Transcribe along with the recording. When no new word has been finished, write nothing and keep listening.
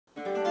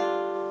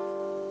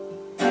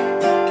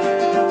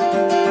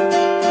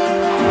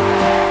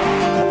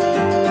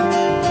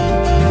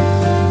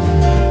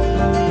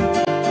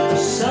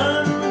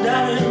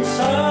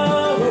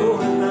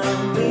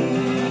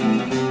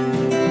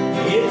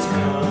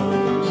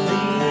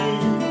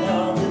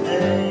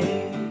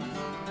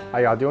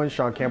y'all doing?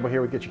 Shawn Campbell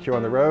here with Get Your Q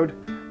on the Road.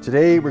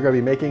 Today we're going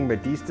to be making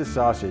Medister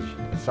sausage.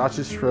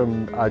 Sausage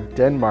from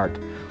Denmark.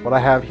 What I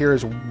have here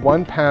is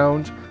 1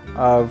 pound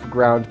of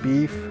ground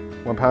beef,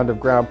 1 pound of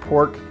ground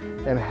pork,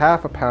 and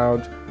half a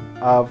pound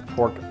of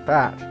pork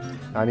fat.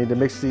 Now, I need to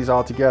mix these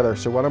all together.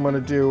 So what I'm going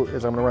to do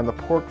is I'm going to run the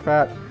pork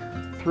fat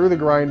through the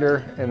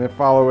grinder and then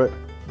follow it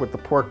with the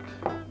pork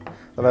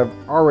that I've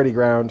already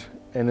ground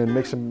and then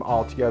mix them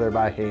all together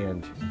by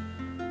hand.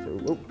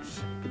 So,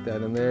 oops, get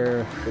that in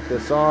there, put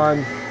this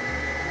on.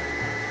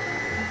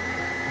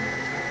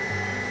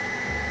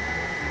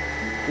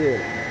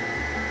 Good.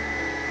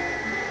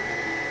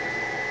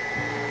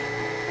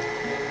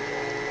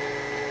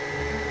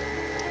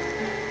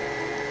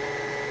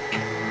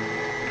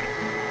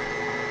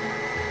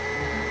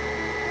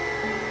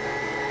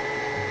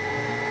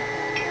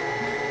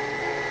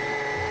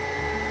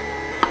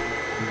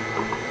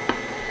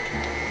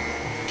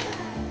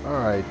 All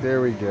right,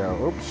 there we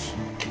go. Oops,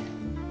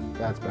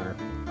 that's better.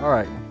 All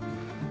right,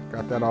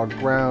 got that all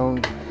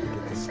ground.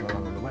 Get this out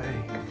of the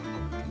way.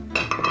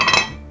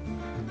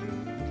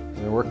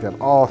 And work that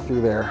all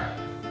through there.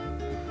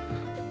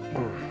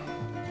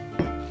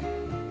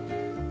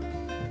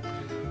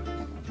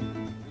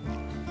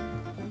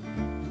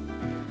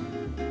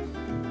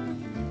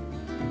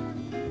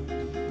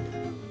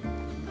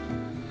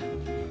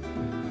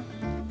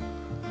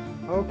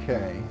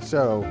 Okay,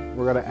 so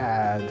we're gonna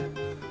add,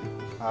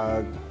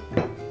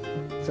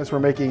 since we're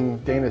making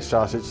Danish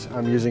sausage,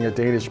 I'm using a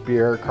Danish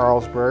beer,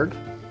 Carlsberg.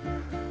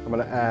 I'm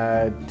gonna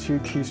add 2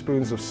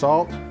 teaspoons of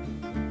salt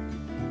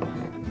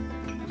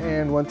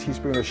and 1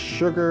 teaspoon of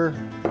sugar.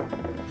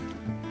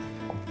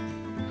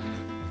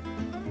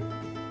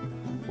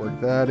 Work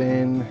that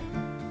in.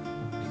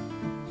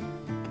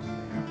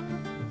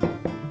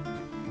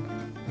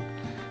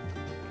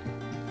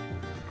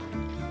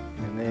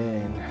 And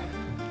then,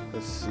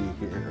 let's see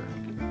here.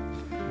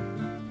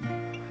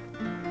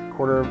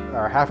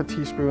 Half a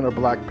teaspoon of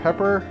black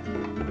pepper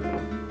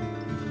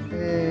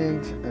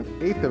and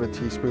 1/8 of a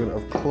teaspoon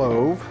of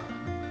clove.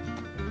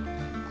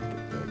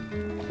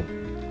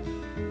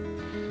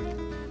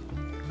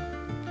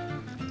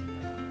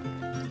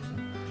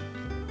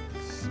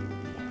 Let's see.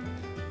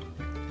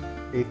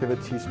 1/8 of a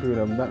teaspoon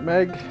of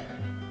nutmeg.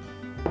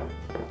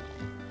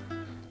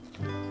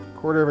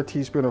 1/4 of a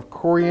teaspoon of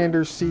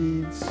coriander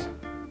seeds.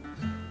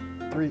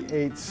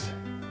 3/8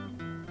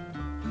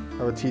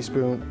 of a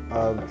teaspoon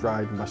of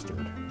dried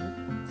mustard.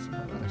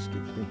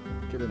 Excuse me,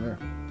 get in there.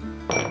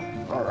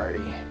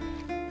 Alrighty.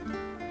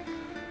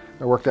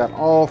 I work that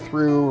all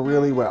through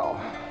really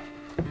well.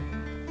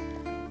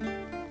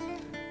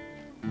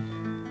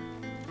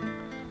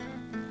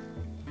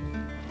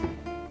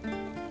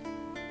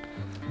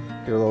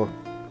 Get a little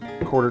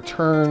quarter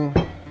turn.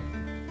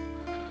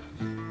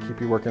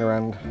 Keep you working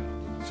around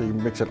so you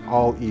mix it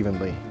all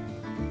evenly.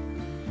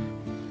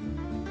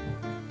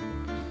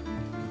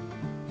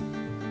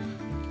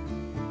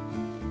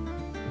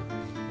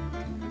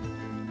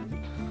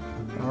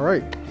 All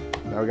right,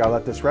 now we gotta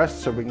let this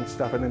rest so we can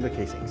stuff it into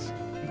casings.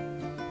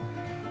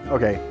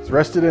 Okay, it's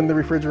rested in the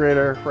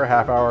refrigerator for a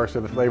half hour so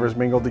the flavors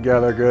mingle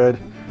together good.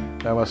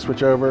 Now I'm gonna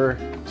switch over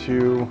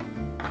to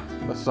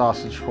the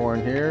sausage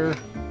horn here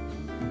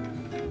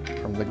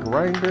from the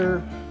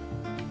grinder.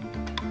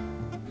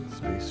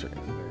 Spacer in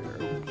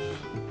there, oops,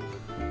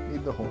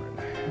 need the horn.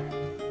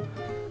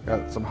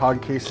 Got some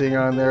hog casing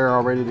on there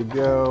all ready to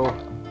go.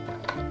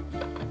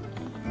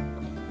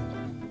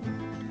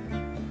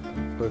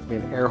 Supposed to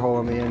be an air hole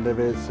on the end of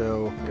it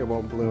so it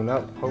won't balloon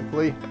up,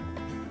 hopefully.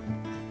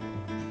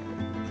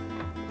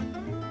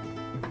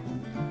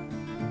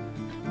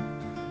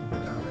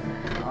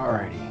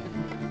 Alrighty,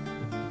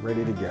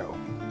 ready to go.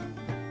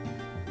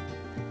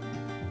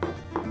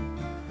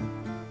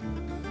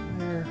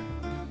 There.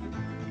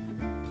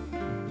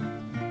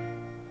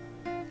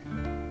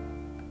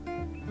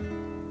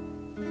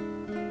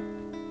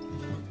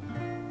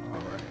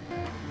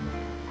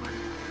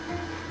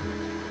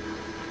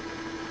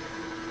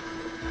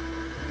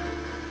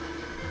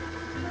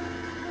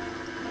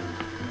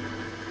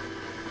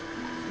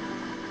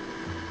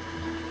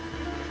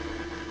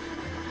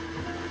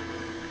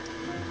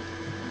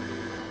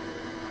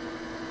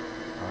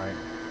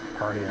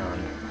 Party on.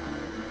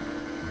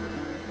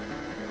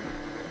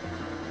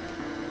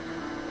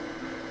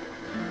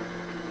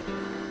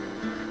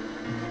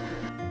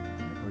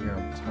 We're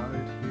gonna tie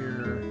it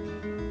here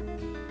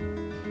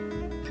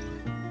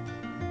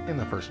in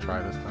the first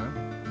try this time.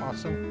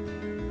 Awesome.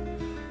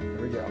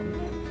 There we go.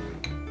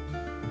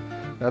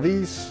 Now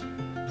these,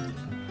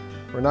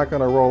 we're not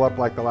gonna roll up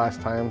like the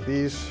last time.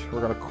 These,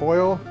 we're gonna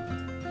coil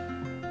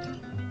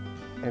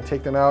and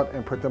take them out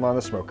and put them on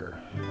the smoker.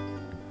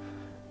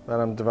 Let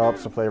them develop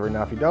some flavor.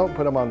 Now, if you don't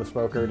put them on the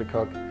smoker to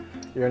cook,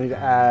 you're gonna need to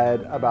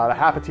add about a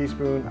half a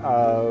teaspoon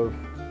of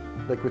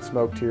liquid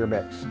smoke to your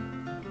mix.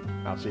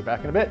 I'll see you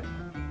back in a bit.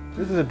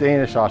 This is a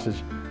Danish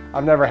sausage.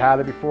 I've never had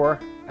it before,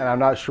 and I'm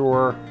not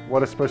sure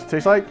what it's supposed to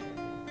taste like,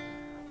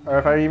 or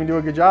if I even do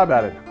a good job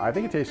at it. I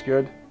think it tastes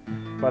good,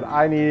 but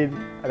I need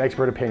an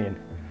expert opinion.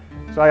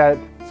 So I got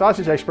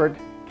sausage expert,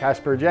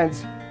 Casper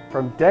Jens,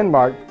 from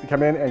Denmark to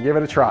come in and give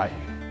it a try.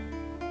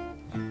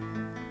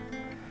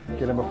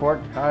 Get him a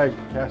fork. Hi,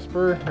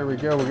 Casper. Here we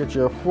go. We'll get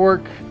you a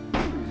fork.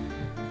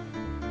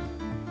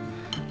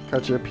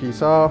 Cut you a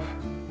piece off.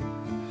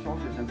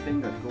 Sausage and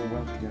fingers go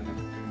well together.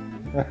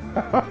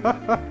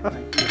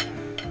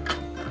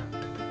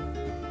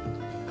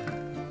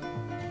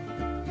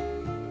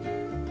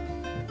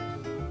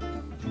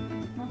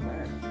 Not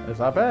bad. It's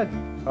not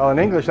bad. Well, in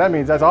English, that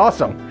means that's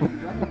awesome.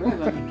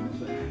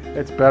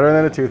 It's better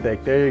than a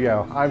toothache. There you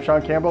go. I'm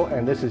Shawn Campbell,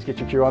 and this is Get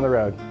Your Q on the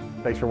Road.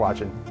 Thanks for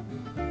watching.